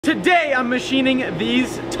Today I'm machining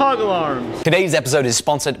these toggle arms. Today's episode is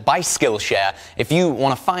sponsored by Skillshare. If you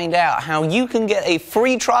want to find out how you can get a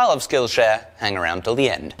free trial of Skillshare, hang around till the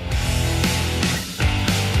end.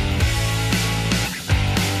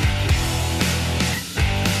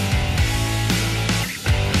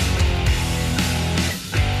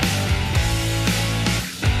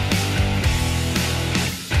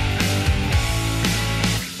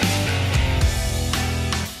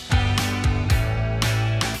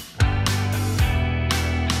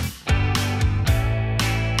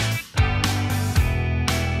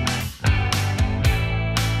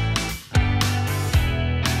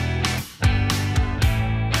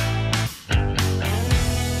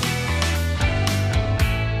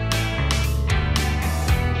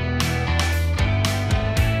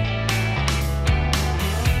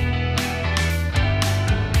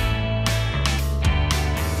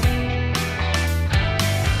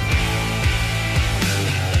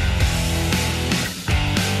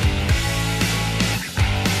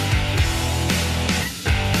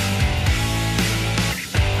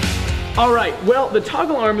 Alright, well, the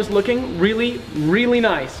toggle arm is looking really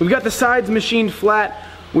nice. We've got the sides machined flat.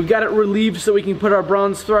 We've got it relieved so we can put our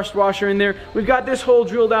bronze thrust washer in there. We've got this hole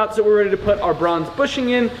drilled out so we're ready to put our bronze bushing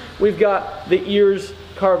in. We've got the ears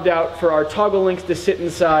carved out for our toggle links to sit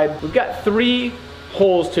inside. We've got 3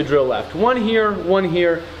 holes to drill left. One here,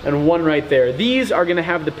 and one right there. These are gonna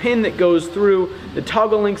have the pin that goes through the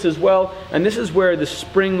toggle links as well, and this is where the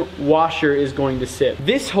spring washer is going to sit.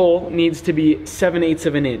 This hole needs to be 7/8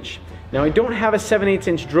 of an inch. Now I don't have a 7/8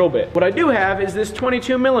 inch drill bit. What I do have is this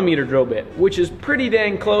 22mm drill bit, which is pretty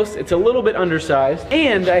dang close. It's a little bit undersized,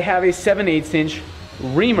 and I have a 7/8 inch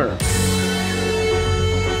reamer.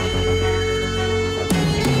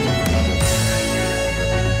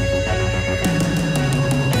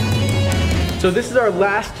 So this is our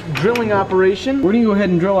last drilling operation. We're gonna go ahead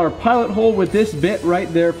and drill our pilot hole with this bit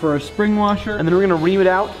right there for our spring washer, and then we're gonna ream it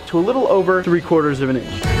out to a little over 3/4 of an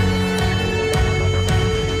inch.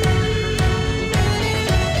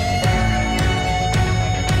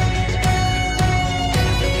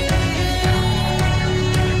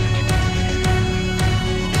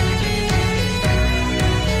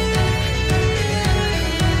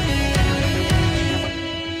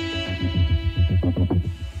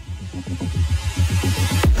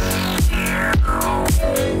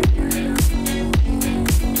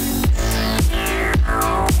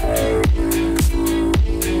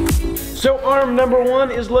 So arm number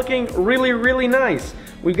 1 is looking really nice.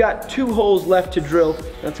 We've got 2 holes left to drill.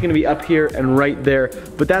 That's gonna be up here and right there,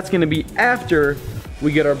 but that's gonna be after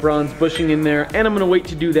we get our bronze bushing in there, and I'm gonna wait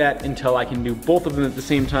to do that until I can do both of them at the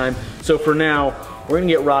same time. So for now, we're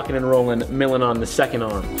gonna get rocking and rolling, milling on the second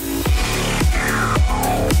arm.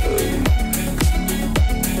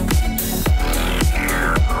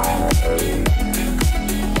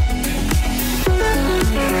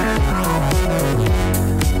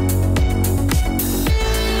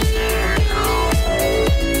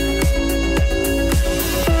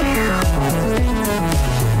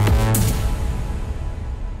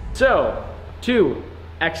 So, 2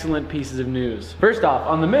 excellent pieces of news. First off,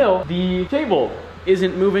 on the mill, the table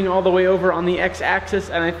isn't moving all the way over on the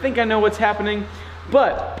x-axis, and I think I know what's happening,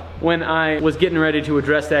 but when I was getting ready to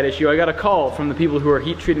address that issue, I got a call from the people who are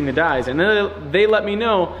heat treating the dies, and they let me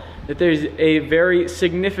know that there's a very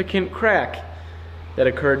significant crack that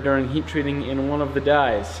occurred during heat treating in one of the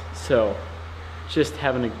dies. So, just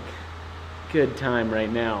having a good time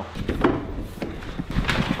right now.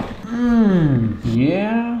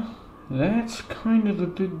 Yeah, that's kind of a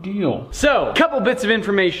big deal. So, couple bits of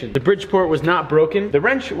information. The Bridgeport was not broken. The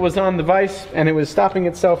wrench was on the vise and it was stopping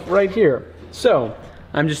itself right here. So,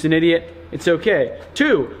 I'm just an idiot. It's okay.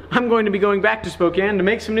 2, I'm going to be going back to Spokane to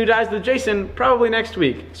make some new dies with Jason probably next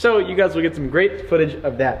week. So you guys will get some great footage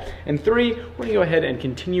of that. And 3, we're gonna go ahead and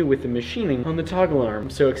continue with the machining on the toggle arm. I'm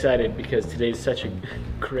so excited because today's such a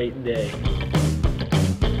great day.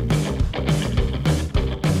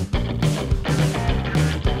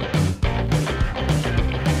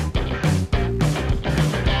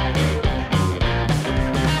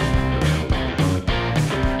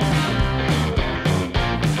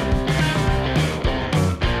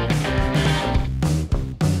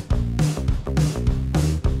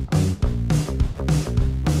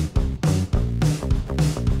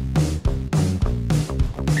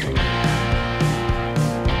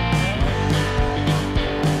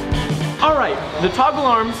 The toggle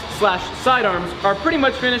arms slash side arms are pretty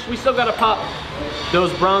much finished. We still gotta pop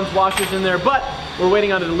those bronze washers in there, but we're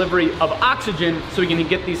waiting on a delivery of oxygen so we can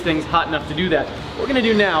get these things hot enough to do that. What we're gonna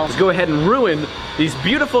do now is go ahead and ruin these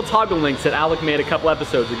beautiful toggle links that Alec made a couple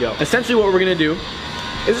episodes ago. Essentially what we're gonna do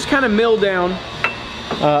is just kind of mill down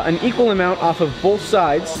an equal amount off of both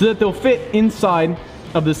sides so that they'll fit inside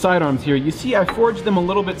of the sidearms here. You see I forged them a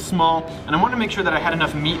little bit small, and I wanted to make sure that I had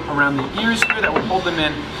enough meat around the ears here that would hold them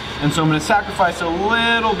in, and so I'm going to sacrifice a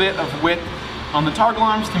little bit of width on the toggle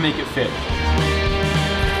arms to make it fit.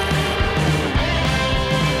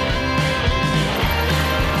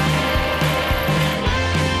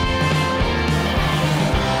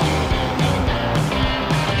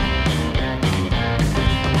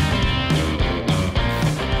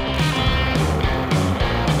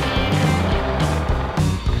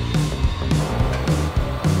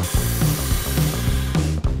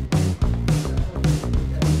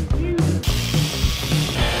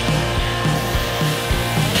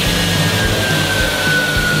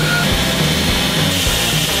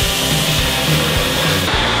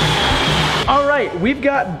 We've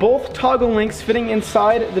got both toggle links fitting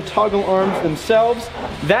inside the toggle arms themselves.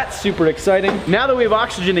 That's super exciting. Now that we have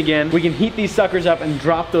oxygen again, we can heat these suckers up and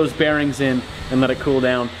drop those bearings in and let it cool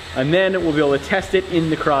down. And then we'll be able to test it in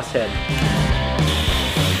the crosshead.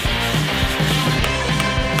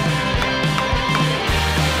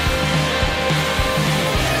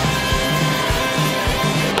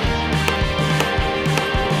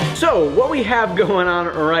 So what we have going on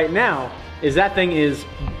right now is that thing is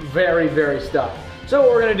very, very stuck. So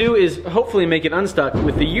what we're gonna do is hopefully make it unstuck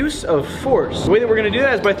with the use of force. The way that we're gonna do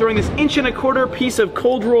that is by throwing this 1¼ inch piece of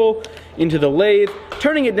cold roll into the lathe,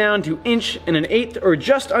 turning it down to 1 1/8 or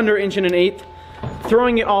just under 1 1/8,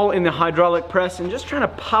 throwing it all in the hydraulic press and just trying to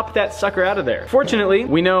pop that sucker out of there. Fortunately,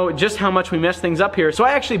 we know just how much we mess things up here, so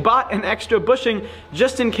I actually bought an extra bushing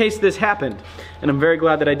just in case this happened. And I'm very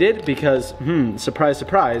glad that I did because, surprise,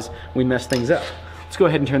 surprise, we messed things up. Let's go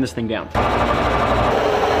ahead and turn this thing down.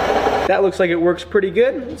 That looks like it works pretty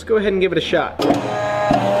good. Let's go ahead and give it a shot. That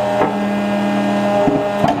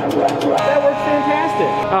works fantastic.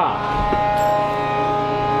 Ah,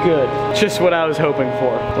 good. Just what I was hoping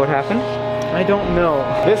for. What happened? I don't know.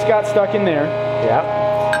 This got stuck in there.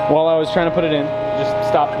 Yep. While I was trying to put it in, just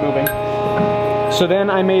stopped moving. So then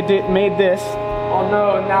I made this. Oh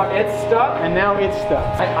no, now it's stuck, and now it's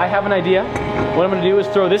stuck. I have an idea. What I'm gonna do is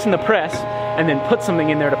throw this in the press and then put something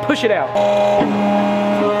in there to push it out.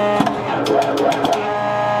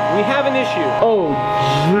 We have an issue. Oh,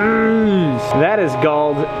 jeez. That is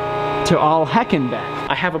galled to all heckin' back.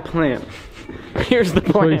 I have a plan. Here's the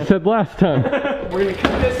plan. What you said last time. We're gonna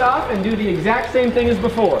cut this off and do the exact same thing as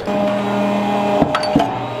before. Look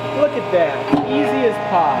at that, easy as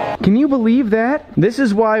pie. Can you believe that? This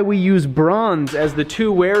is why we use bronze as the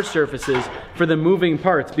two wear surfaces for the moving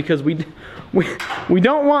parts, because we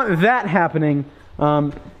don't want that happening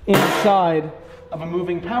inside of a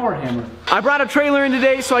moving power hammer. I brought a trailer in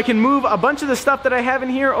today so I can move a bunch of the stuff that I have in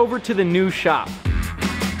here over to the new shop.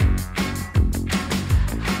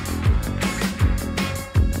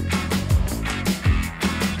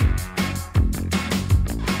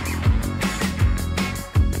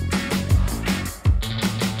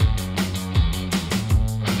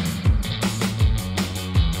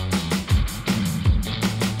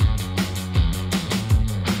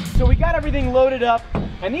 So we got everything loaded up,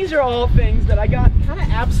 and these are all things that I got kind of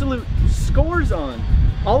absolute scores on.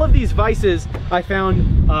 All of these vices I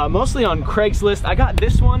found mostly on Craigslist. I got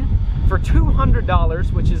this one for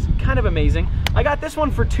 $200, which is kind of amazing. I got this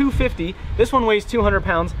one for $250. This one weighs 200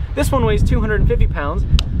 pounds. This one weighs 250 pounds.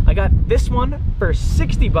 I got this one for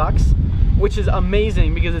 60 bucks, which is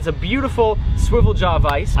amazing because it's a beautiful swivel jaw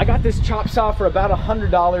vise. I got this chop saw for about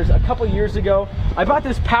 $100 a couple years ago. I bought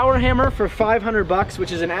this power hammer for 500 bucks,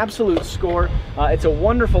 which is an absolute score. It's a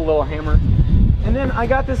wonderful little hammer. And then I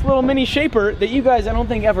got this little mini shaper that you guys I don't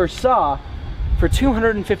think ever saw for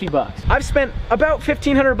 250 bucks. I've spent about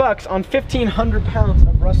 1,500 bucks on 1,500 pounds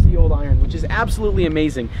of rusty old iron, which is absolutely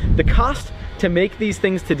amazing. The cost to make these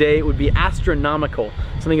things today would be astronomical.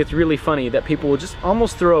 So I think it's really funny that people will just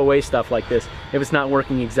almost throw away stuff like this if it's not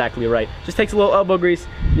working exactly right. Just takes a little elbow grease,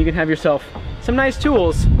 and you can have yourself some nice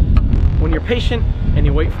tools when you're patient and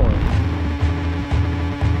you wait for them.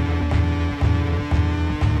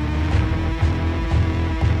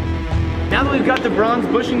 Now that we've got the bronze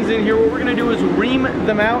bushings in here, what we're gonna do is ream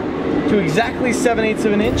them out to exactly 7/8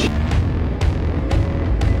 of an inch.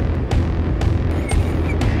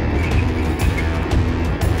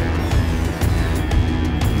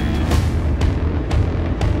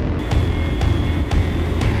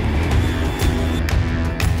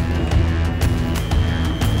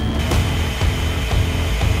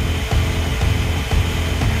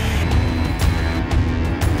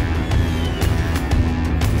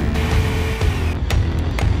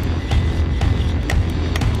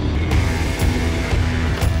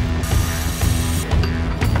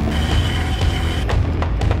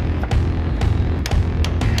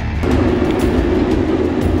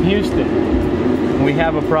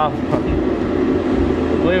 have a problem.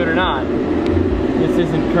 Believe it or not, this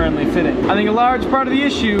isn't currently fitting. I think a large part of the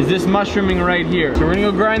issue is this mushrooming right here. So we're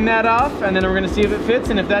gonna go grind that off, and then we're gonna see if it fits,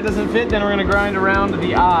 and if that doesn't fit, then we're gonna grind around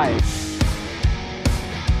the eye.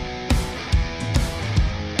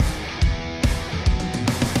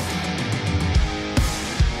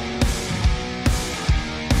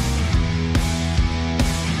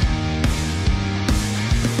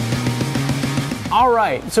 All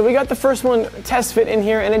right, so we got the first one test fit in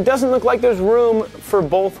here, and it doesn't look like there's room for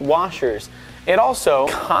both washers. It also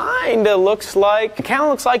kind of looks like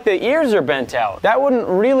the ears are bent out. That wouldn't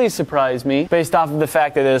really surprise me based off of the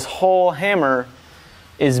fact that this whole hammer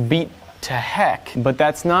is beat to heck, but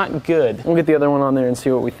that's not good. We'll get the other one on there and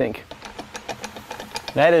see what we think.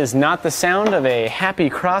 That is not the sound of a happy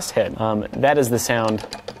crosshead. That is the sound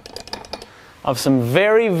of some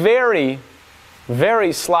very, very,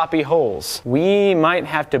 very sloppy holes. We might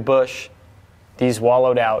have to bush these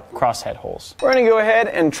wallowed out crosshead holes. We're gonna go ahead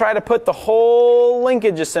and try to put the whole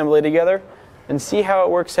linkage assembly together and see how it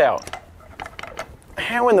works out.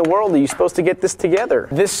 How in the world are you supposed to get this together?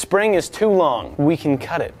 This spring is too long. We can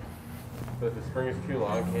cut it. But if the spring is too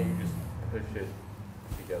long, can't you just push it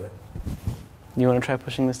together? You wanna try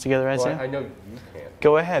pushing this together, Isaiah? Well, I know you can.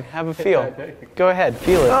 Go ahead, have a feel. Go ahead,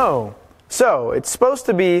 feel it. Oh, so it's supposed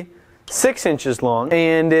to be 6 inches long,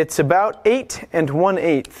 and it's about 8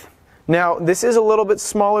 1/8. Now, this is a little bit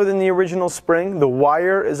smaller than the original spring. The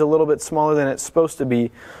wire is a little bit smaller than it's supposed to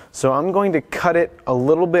be, so I'm going to cut it a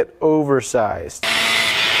little bit oversized.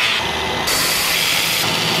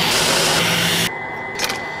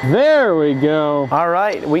 There we go. All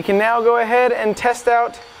right, we can now go ahead and test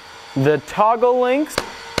out the toggle links.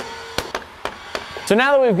 So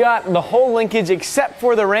now that we've got the whole linkage except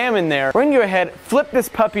for the ram in there, we're gonna go ahead, flip this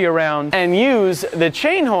puppy around, and use the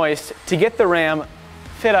chain hoist to get the ram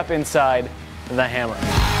fit up inside the hammer.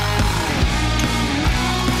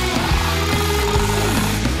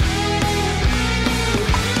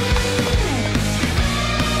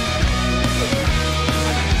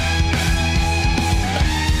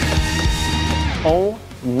 Oh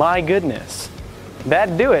my goodness.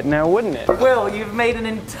 That'd do it now, wouldn't it? Will, you've made an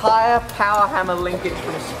entire power hammer linkage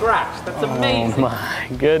from scratch. That's amazing. Oh my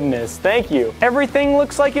goodness, thank you. Everything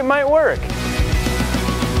looks like it might work.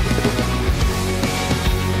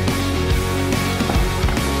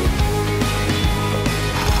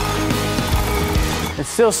 It's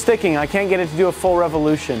still sticking. I can't get it to do a full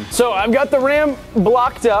revolution. So I've got the ram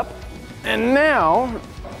blocked up, and now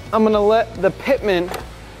I'm gonna let the pitman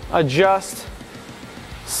adjust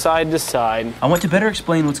side to side. I want to better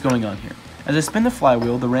explain what's going on here. As I spin the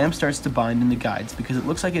flywheel, the ram starts to bind in the guides because it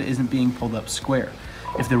looks like it isn't being pulled up square.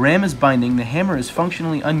 If the ram is binding, the hammer is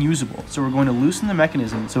functionally unusable, so we're going to loosen the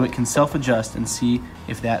mechanism so it can self-adjust and see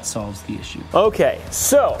if that solves the issue. Okay,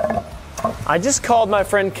 so I just called my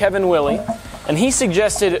friend Kevin Willie, and he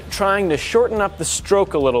suggested trying to shorten up the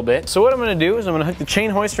stroke a little bit. So what I'm gonna do is I'm gonna hook the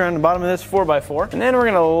chain hoist around the bottom of this 4x4, and then we're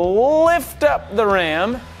gonna lift up the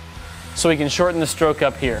ram so we can shorten the stroke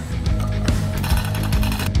up here.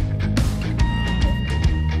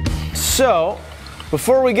 So,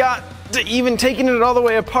 before we got to even taking it all the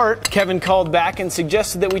way apart, Kevin called back and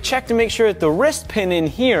suggested that we check to make sure that the wrist pin in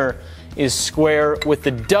here is square with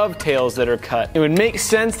the dovetails that are cut. It would make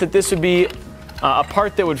sense that this would be a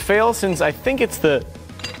part that would fail, since I think it's the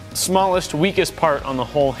smallest, weakest part on the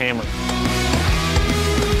whole hammer.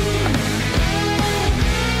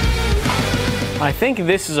 I think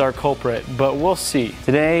this is our culprit, but we'll see.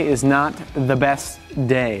 Today is not the best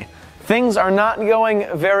day. Things are not going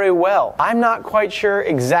very well. I'm not quite sure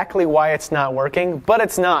exactly why it's not working, but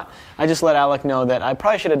it's not. I just let Alec know that I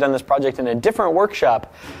probably should have done this project in a different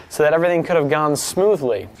workshop so that everything could have gone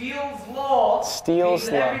smoothly. Steele's law. Steele's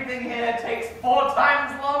law. Everything here takes 4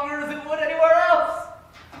 times longer than it would anywhere else.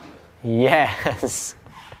 Yes.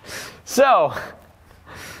 So,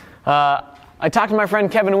 I talked to my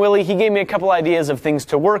friend Kevin Willie. He gave me a couple ideas of things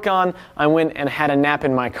to work on. I went and had a nap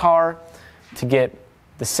in my car to get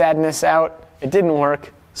the sadness out. It didn't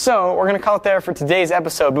work. So we're going to call it there for today's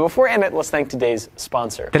episode. But before we end it, let's thank today's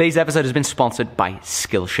sponsor. Today's episode has been sponsored by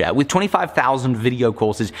Skillshare. With 25,000 video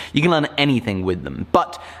courses, you can learn anything with them.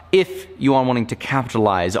 But if you are wanting to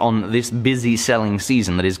capitalize on this busy selling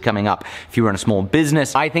season that is coming up, if you run a small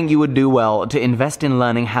business, I think you would do well to invest in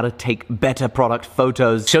learning how to take better product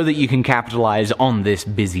photos so that you can capitalize on this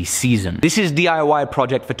busy season. This is DIY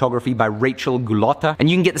project photography by Rachel Gulotta, and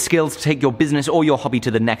you can get the skills to take your business or your hobby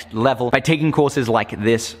to the next level by taking courses like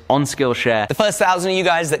this on Skillshare. The first 1,000 of you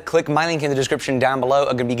guys that click my link in the description down below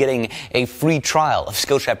are going to be getting a free trial of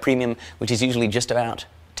Skillshare Premium, which is usually just about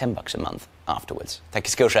 $10 a month afterwards. Thank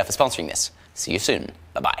you, Skillshare, for sponsoring this. See you soon.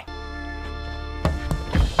 Bye-bye.